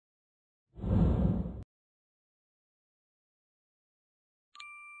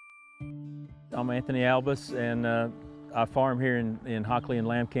I'm Anthony Albus, and I farm here in Hockley and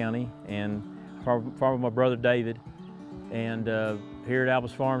Lamb County, and farm with my brother David. And here at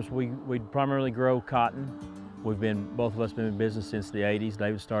Albus Farms, we primarily grow cotton. Both of us been in business since the 80s.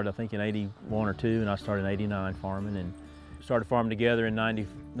 David started, I think, in 81 or 2, and I started in 89 farming, and started farming together in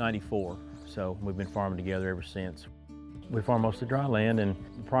 94. So we've been farming together ever since. We farm mostly dry land, and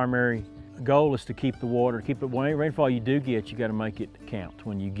the primary goal is to keep the water, when rainfall you do get, you got to make it count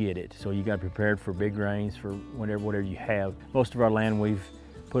when you get it. So you got to be prepared for big rains, for whatever you have. Most of our land we've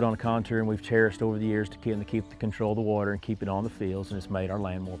put on a contour and we've terraced over the years to keep the control of the water and keep it on the fields, and it's made our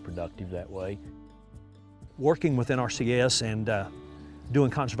land more productive that way. Working with NRCS and doing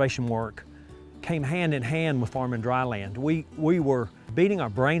conservation work came hand in hand with farming dry land. We were beating our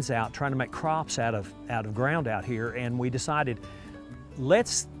brains out trying to make crops out of ground out here, and we decided,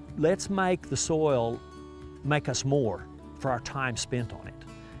 let's make the soil make us more for our time spent on it.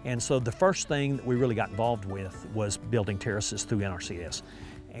 And so the first thing that we really got involved with was building terraces through NRCS.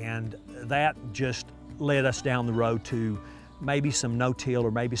 And that just led us down the road to maybe some no-till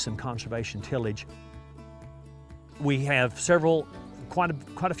or maybe some conservation tillage. We have quite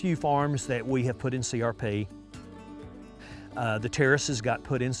a few farms that we have put in CRP. The terraces got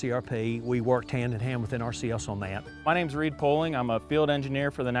put in CRP. We worked hand in hand with NRCS on that. My name's Reed Poling. I'm a field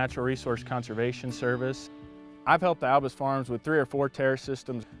engineer for the Natural Resource Conservation Service. I've helped the Albus Farms with 3 or 4 terrace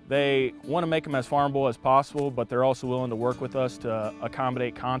systems. They want to make them as farmable as possible, but they're also willing to work with us to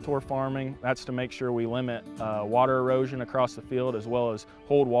accommodate contour farming. That's to make sure we limit water erosion across the field, as well as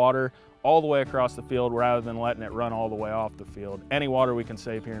hold water all the way across the field rather than letting it run all the way off the field. Any water we can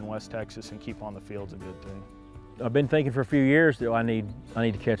save here in West Texas and keep on the field is a good thing. I've been thinking for a few years that I need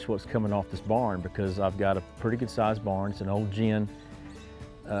to catch what's coming off this barn, because I've got a pretty good sized barn. It's an old gin.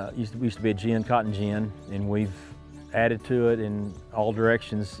 Used to be a gin, cotton gin, and we've added to it in all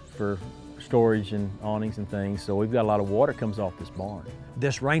directions for storage and awnings and things. So we've got a lot of water comes off this barn.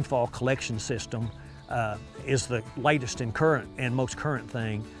 This rainfall collection system is the latest and most current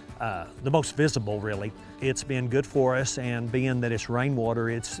thing, the most visible really. It's been good for us, and being that it's rainwater,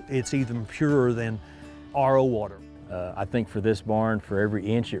 it's even purer than RO water. I think for this barn, for every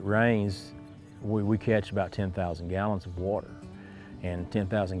inch it rains, we catch about 10,000 gallons of water. And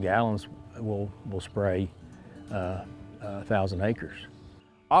 10,000 gallons will spray 1,000 acres.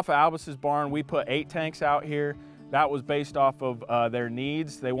 Off of Albus's barn, we put 8 tanks out here. That was based off of their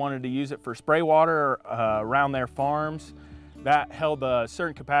needs. They wanted to use it for spray water around their farms. That held a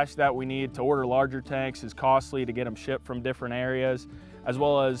certain capacity that we need. To order larger tanks is costly to get them shipped from different areas, as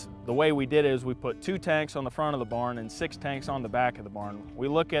well as the way we did it is we put 2 tanks on the front of the barn and 6 tanks on the back of the barn. We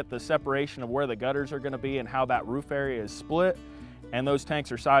look at the separation of where the gutters are going to be and how that roof area is split, and those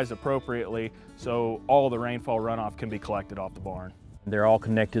tanks are sized appropriately so all the rainfall runoff can be collected off the barn. They're all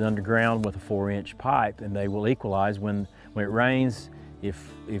connected underground with a 4-inch pipe, and they will equalize when it rains. If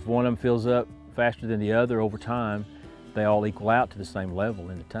one of them fills up faster than the other over time, they all equal out to the same level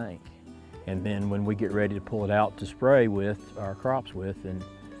in the tank. And then when we get ready to pull it out to spray with our crops with, and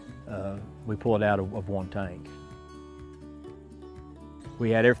we pull it out of one tank. We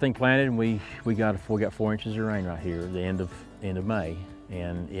had everything planted, and we got 4 inches of rain right here at the end of May,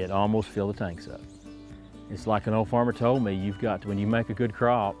 and it almost filled the tanks up. It's like an old farmer told me, you've got to, when you make a good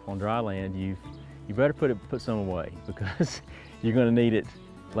crop on dry land, you better put some away, because you're going to need it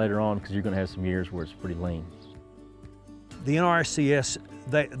later on, because you're going to have some years where it's pretty lean. The NRCS,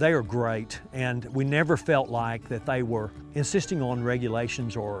 they are great, and we never felt like that they were insisting on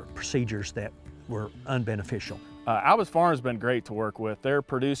regulations or procedures that were unbeneficial. Albus Farms has been great to work with. They're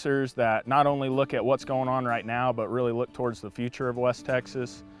producers that not only look at what's going on right now, but really look towards the future of West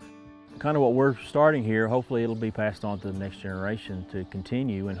Texas. Kind of what we're starting here, hopefully it'll be passed on to the next generation to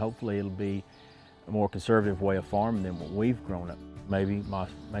continue, and hopefully it'll be a more conservative way of farming than what we've grown up. Maybe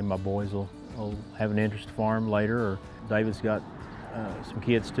my boys will have an interest to farm later, or David's got some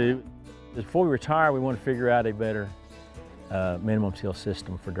kids too. Before we retire, we want to figure out a better minimum till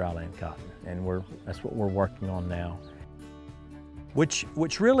system for dryland cotton, and that's what we're working on now. Which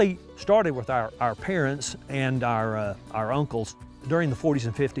really started with our parents and our uncles. During the 40s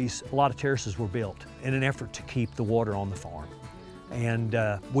and 50s, a lot of terraces were built in an effort to keep the water on the farm, and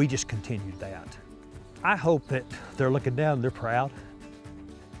we just continued that. I hope that they're looking down and they're proud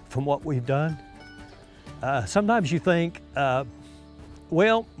from what we've done. Sometimes you think,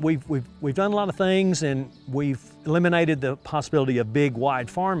 well, we've done a lot of things and we've eliminated the possibility of big, wide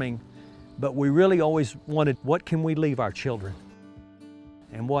farming, but we really always wanted, what can we leave our children?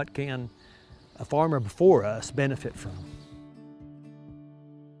 And what can a farmer before us benefit from?